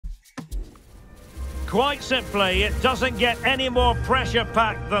quite simply, it doesn't get any more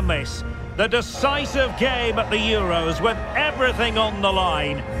pressure-packed than this. The decisive game at the Euros with everything on the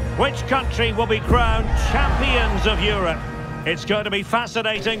line. Which country will be crowned champions of Europe? It's going to be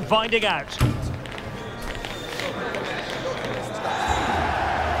fascinating finding out.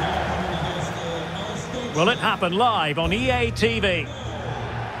 Will it happen live on EA TV?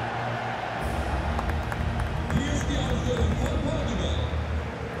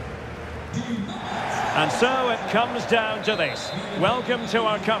 And so it comes down to this. Welcome to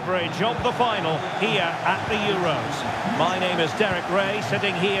our coverage of the final here at the Euros. My name is Derek Ray,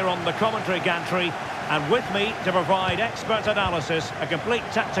 sitting here on the commentary gantry, and with me to provide expert analysis, a complete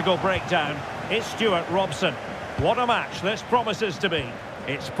tactical breakdown, is Stuart Robson. What a match this promises to be.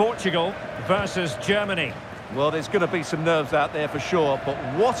 It's Portugal versus Germany. Well, there's going to be some nerves out there for sure, but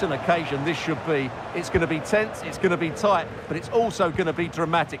what an occasion this should be. It's going to be tense, it's going to be tight, but it's also going to be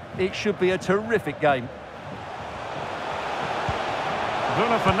dramatic. It should be a terrific game.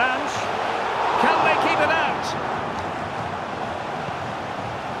 Bruno Fernandes. Can they keep it out?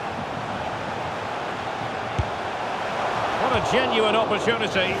 What a genuine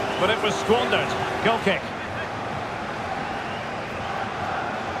opportunity, but it was squandered. Goal kick.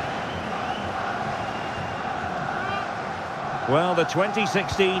 Well, the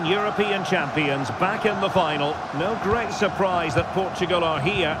 2016 European champions back in the final. No great surprise that Portugal are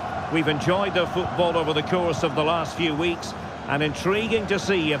here. We've enjoyed their football over the course of the last few weeks, and intriguing to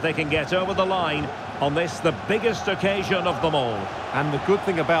see if they can get over the line on this, the biggest occasion of them all. And the good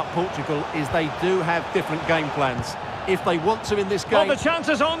thing about Portugal is they do have different game plans. If they want to in this game... Oh, the chance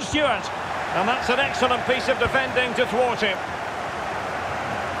is on, Stuart. And that's an excellent piece of defending to thwart him.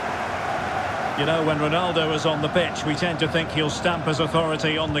 You know, when Ronaldo is on the pitch, we tend to think he'll stamp his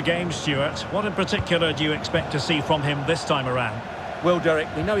authority on the game, Stuart. What in particular do you expect to see from him this time around? Well, Derek,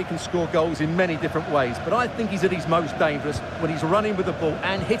 we know he can score goals in many different ways, but I think he's at his most dangerous when he's running with the ball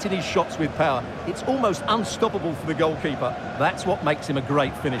and hitting his shots with power. It's almost unstoppable for the goalkeeper. That's what makes him a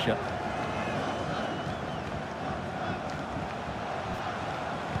great finisher.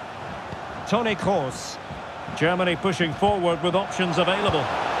 Toni Kroos. Germany pushing forward with options available.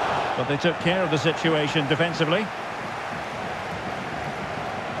 But they took care of the situation defensively.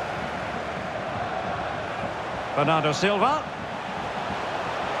 Bernardo Silva.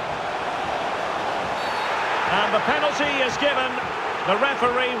 And the penalty is given. The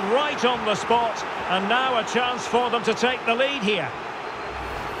referee right on the spot. And now a chance for them to take the lead here.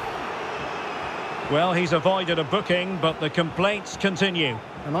 Well, he's avoided a booking, but the complaints continue.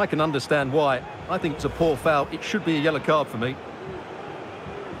 And I can understand why. I think it's a poor foul. It should be a yellow card for me.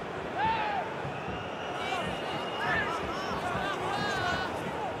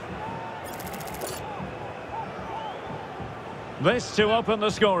 This to open the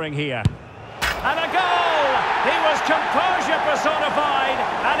scoring here. And a goal! He was composure personified,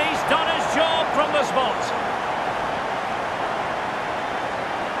 and he's done his job from the spot.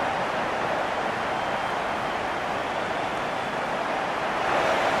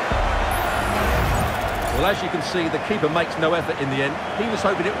 Well, as you can see, the keeper makes no effort in the end. He was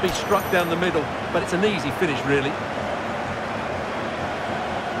hoping it would be struck down the middle, but it's an easy finish, really.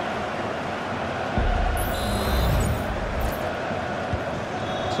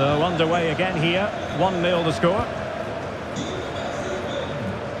 So underway again here, 1-0 the score.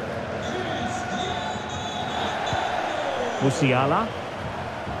 Musiala.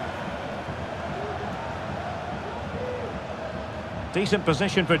 Decent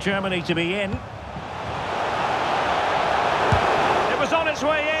position for Germany to be in. It was on its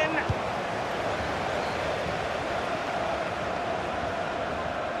way in.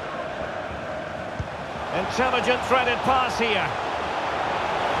 Intelligent threaded pass here.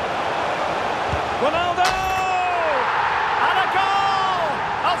 Ronaldo! And a goal!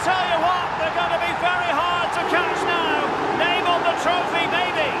 I'll tell you what, they're going to be very hard to catch now. Name on the trophy,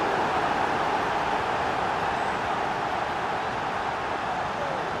 maybe.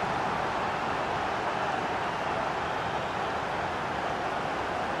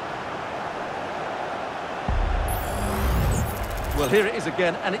 Well, here it is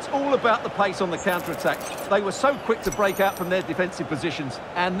again, and it's all about the pace on the counter-attack. They were so quick to break out from their defensive positions,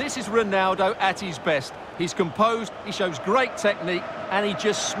 and this is Ronaldo at his best. He's composed, he shows great technique, and he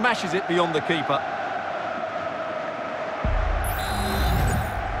just smashes it beyond the keeper.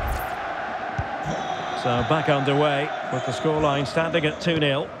 So back underway with the scoreline standing at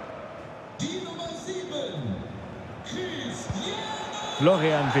 2-0.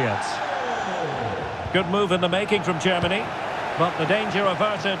 Florian Havertz. Good move in the making from Germany. But the danger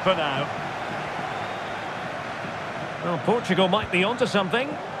averted for now. Well, Portugal might be onto something.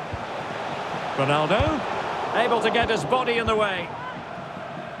 Ronaldo, able to get his body in the way.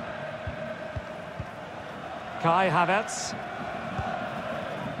 Kai Havertz.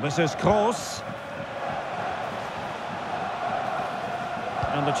 This is Kroos.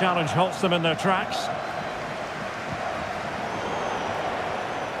 And the challenge halts them in their tracks.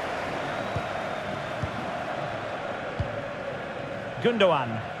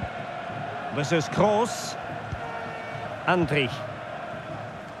 Gundogan. This is Kroos. Andri.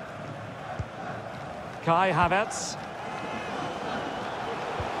 Kai Havertz.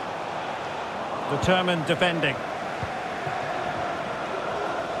 Determined defending.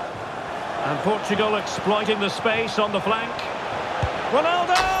 And Portugal exploiting the space on the flank.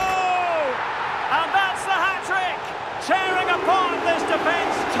 Ronaldo! And that's the hat-trick! Tearing apart this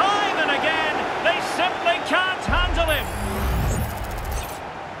defence time and again. They simply can't handle him.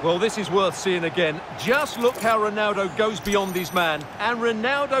 Well, this is worth seeing again. Just look how Ronaldo goes beyond his man. And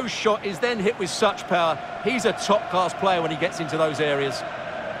Ronaldo's shot is then hit with such power. He's a top-class player when he gets into those areas.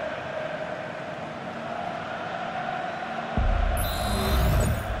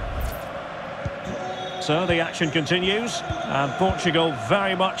 So the action continues, and Portugal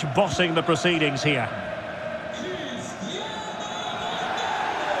very much bossing the proceedings here.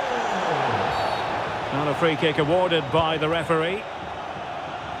 And a free kick awarded by the referee.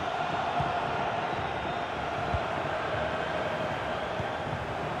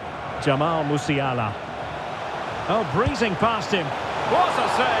 Jamal Musiala. Oh, breezing past him. What a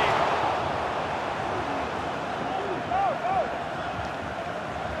save!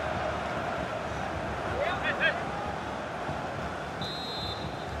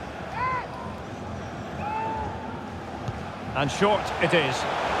 And short it is.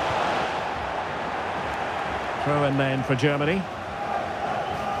 Throw in then for Germany.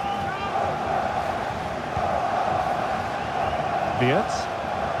 Havertz.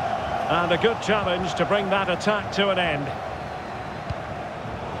 And a good challenge to bring that attack to an end.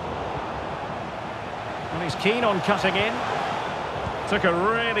 And he's keen on cutting in. Took a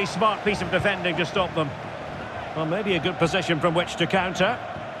really smart piece of defending to stop them. Well, maybe a good position from which to counter.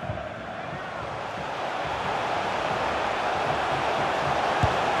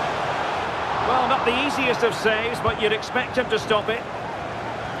 Well, not the easiest of saves, but you'd expect him to stop it.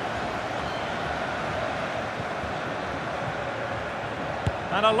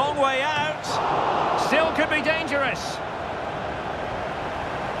 And a long way out. Still could be dangerous.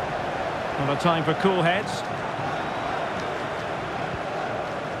 Well, a time for cool heads.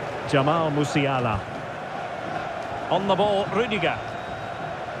 Jamal Musiala. On the ball, Rudiger.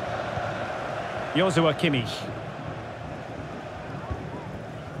 Joshua Kimmich.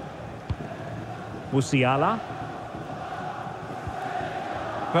 Musiala.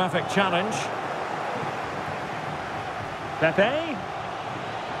 Perfect challenge. Pepe.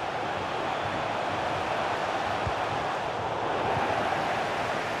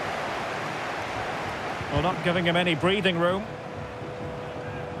 Well, not giving him any breathing room.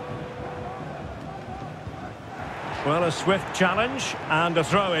 Well, a swift challenge and a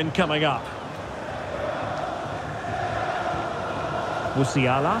throw-in coming up.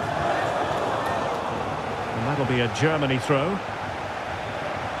 Musiala. And that'll be a Germany throw.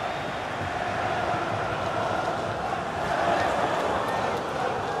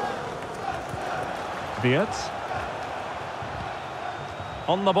 Havertz.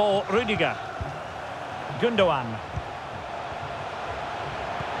 On the ball, Rudiger. Gundogan.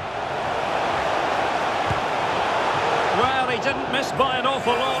 Well, he didn't miss by an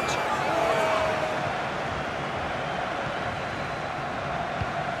awful lot.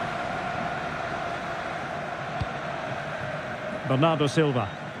 Bernardo Silva.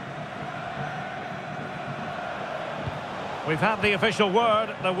 We've had the official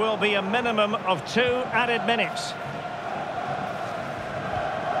word. There will be a minimum of 2 added minutes.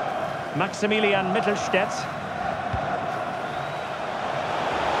 Maximilian Mittelstädt.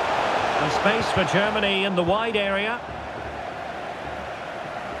 And space for Germany in the wide area.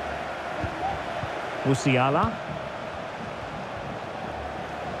 Musiala.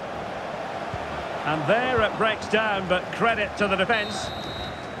 And there it breaks down, but credit to the defence.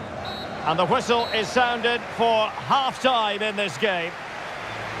 And the whistle is sounded for half-time in this game.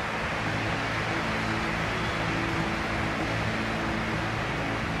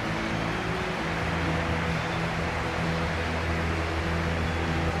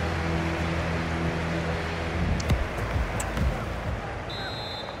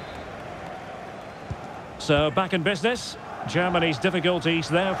 So back in business. Germany's difficulties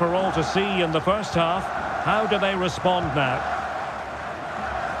there for all to see in the first half. How do they respond now?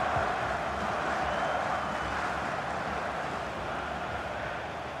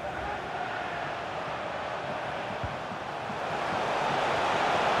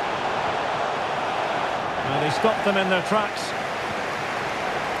 stopped them in their tracks.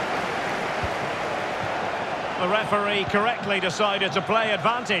 The referee correctly decided to play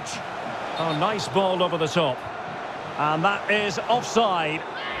advantage. Oh, nice ball over the top. And that is offside.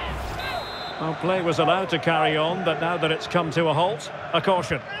 Well, play was allowed to carry on, but now that it's come to a halt, a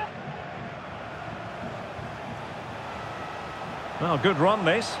caution. Well, good run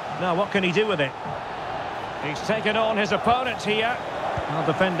this. Now what can he do with it? He's taken on his opponent here. Well,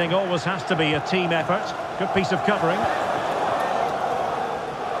 defending always has to be a team effort. Good piece of covering.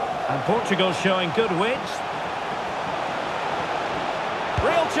 And Portugal showing good width.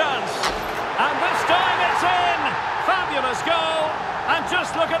 Real chance. And this time it's in! Fabulous goal. And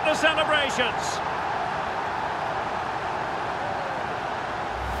just look at the celebrations.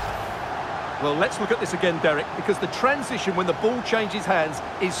 Well, let's look at this again, Derek, because the transition when the ball changes hands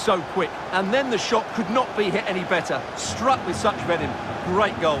is so quick. And then the shot could not be hit any better. Struck with such venom.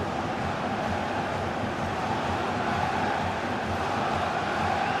 Great goal.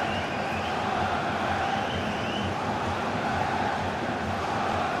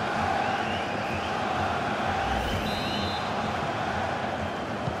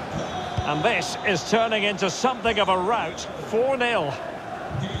 And this is turning into something of a rout. 4-0.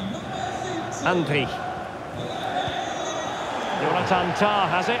 Andy. Jonathan Tah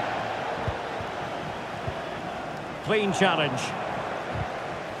has it. Clean challenge.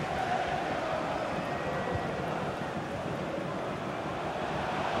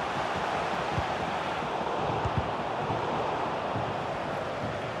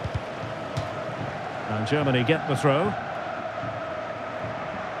 And Germany get the throw.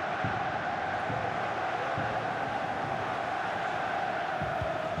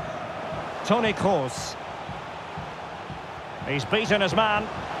 Toni Kroos. He's beaten his man.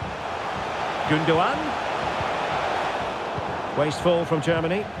 Gundogan. Wasteful from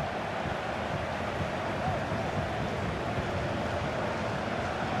Germany.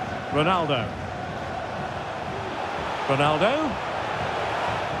 Ronaldo. Ronaldo.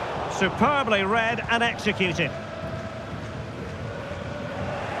 Superbly read and executed.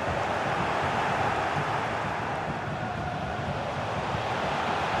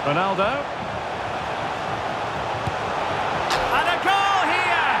 Ronaldo. And a goal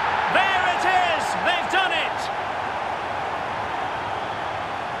here! There it is! They've done it!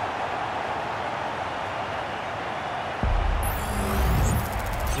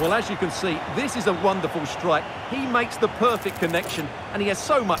 Well, as you can see, this is a wonderful strike. He makes the perfect connection, and he has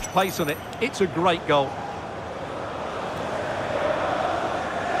so much pace on it. It's a great goal.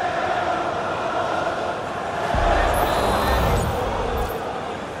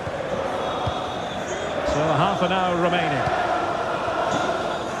 Half an hour remaining.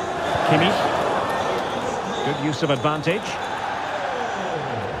 Kimmich. Good use of advantage.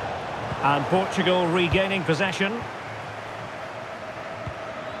 And Portugal regaining possession.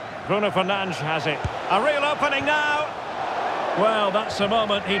 Bruno Fernandes has it. A real opening now. Well, that's a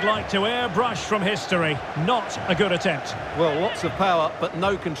moment he'd like to airbrush from history. Not a good attempt. Well, lots of power, but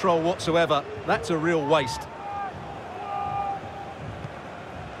no control whatsoever. That's a real waste.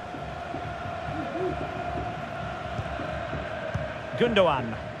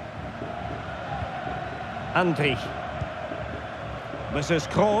 Gundogan. Andy. This is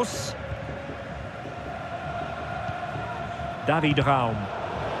Kroos. David Raum.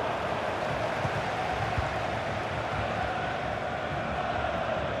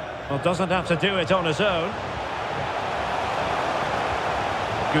 Well, doesn't have to do it on his own.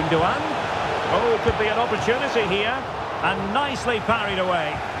 Gundogan. Oh, could be an opportunity here. And nicely parried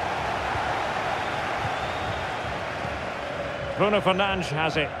away. Bruno Fernandes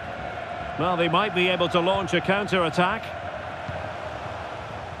has it. Well, they might be able to launch a counter-attack.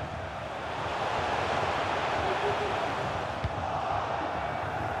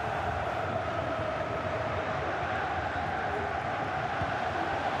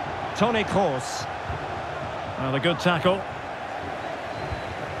 Toni Kroos. Well, a good tackle.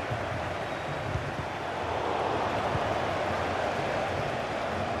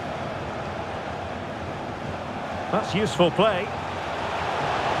 That's useful play.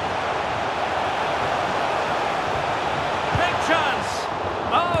 Big chance!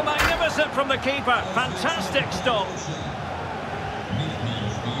 Oh, magnificent from the keeper. Fantastic stop.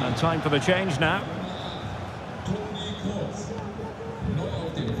 And time for the change now.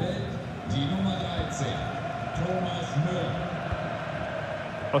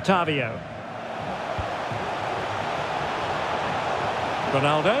 Otavio.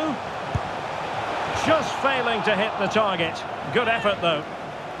 Ronaldo. Just failing to hit the target. Good effort, though.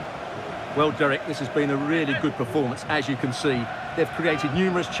 Well, Derek, this has been a really good performance, as you can see. They've created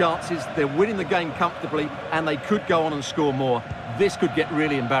numerous chances, they're winning the game comfortably, and they could go on and score more. This could get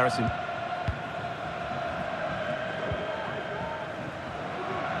really embarrassing.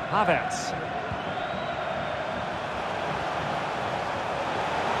 Havertz.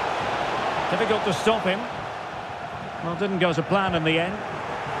 Difficult to stop him. Well, didn't go to plan in the end.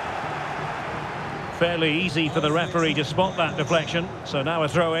 Fairly easy for the referee to spot that deflection. So now a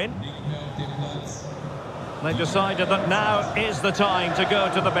throw in. They've decided that now is the time to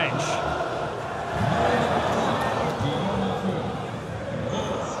go to the bench.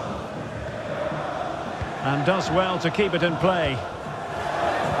 And does well to keep it in play.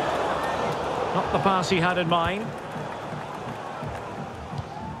 Not the pass he had in mind.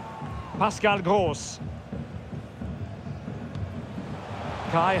 Pascal Gross.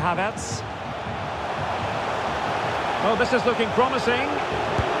 Kai Havertz. Oh, this is looking promising.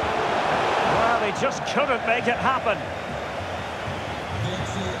 Well, they just couldn't make it happen.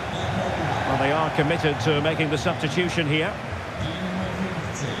 Well, they are committed to making the substitution here.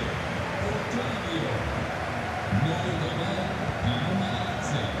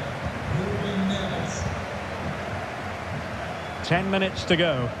 Ten minutes to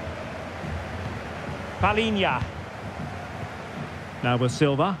go. Palinha. Now with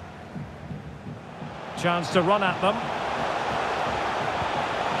Silva. Chance to run at them.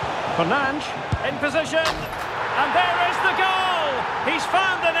 Fernandes in position. And there is the goal! He's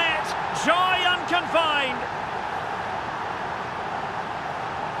found the net. Joy unconfined.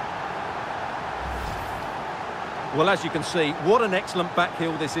 Well, as you can see, what an excellent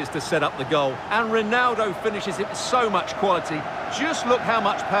backheel this is to set up the goal. And Ronaldo finishes it with so much quality. Just look how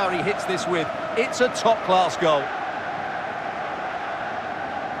much power he hits this with. It's a top-class goal.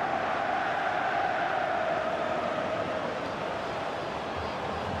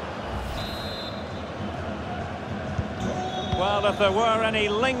 Well, if there were any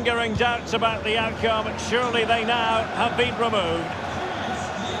lingering doubts about the outcome, surely they now have been removed.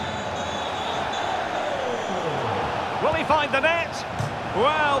 Will he find the net?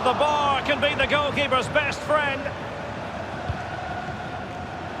 Well, the bar can be the goalkeeper's best friend.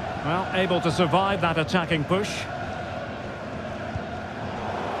 Well, able to survive that attacking push.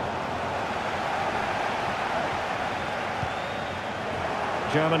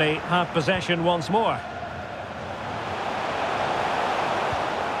 Germany have possession once more.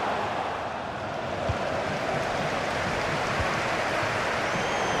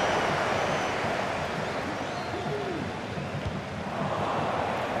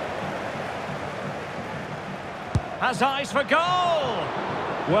 Has eyes for goal!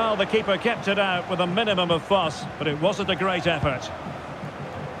 Well, the keeper kept it out with a minimum of fuss, but it wasn't a great effort.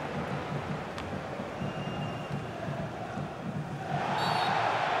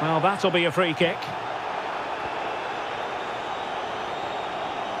 Well, that'll be a free kick.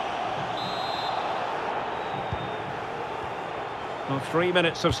 Well, 3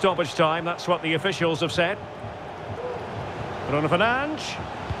 minutes of stoppage time, that's what the officials have said. Bruno Fernandes.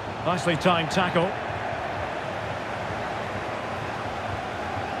 Nicely timed tackle.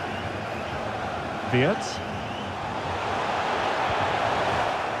 Havertz.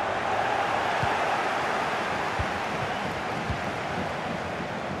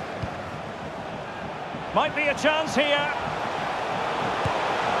 Might be a chance here.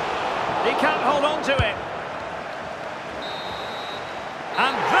 He can't hold on to it.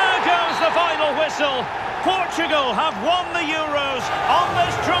 And there goes the final whistle. Portugal have won the Euros on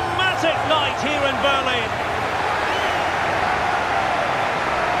this dramatic night here in Berlin.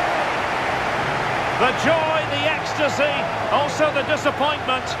 The joy, the ecstasy, also the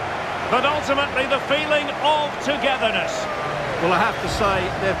disappointment, but ultimately the feeling of togetherness. Well, I have to say,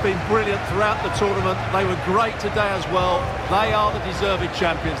 they've been brilliant throughout the tournament. They were great today as well. They are the deserving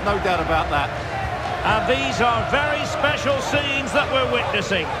champions, no doubt about that. And these are very special scenes that we're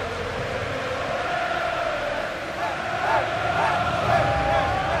witnessing.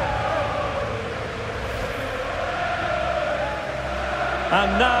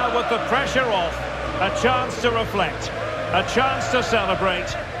 And now, with the pressure off, a chance to reflect, a chance to celebrate.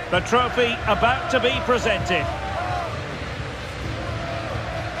 The trophy about to be presented.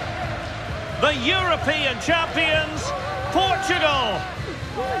 The European champions, Portugal!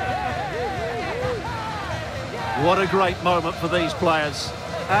 What a great moment for these players.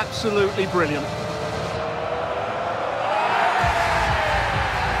 Absolutely brilliant.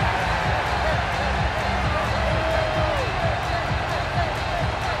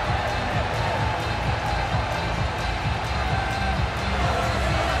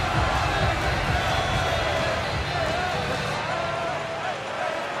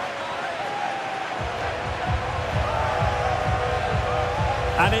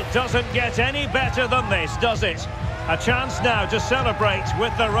 And it doesn't get any better than this, does it? A chance now to celebrate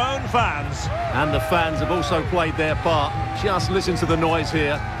with their own fans. And the fans have also played their part. Just listen to the noise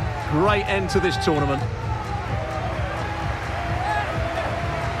here. Great end to this tournament.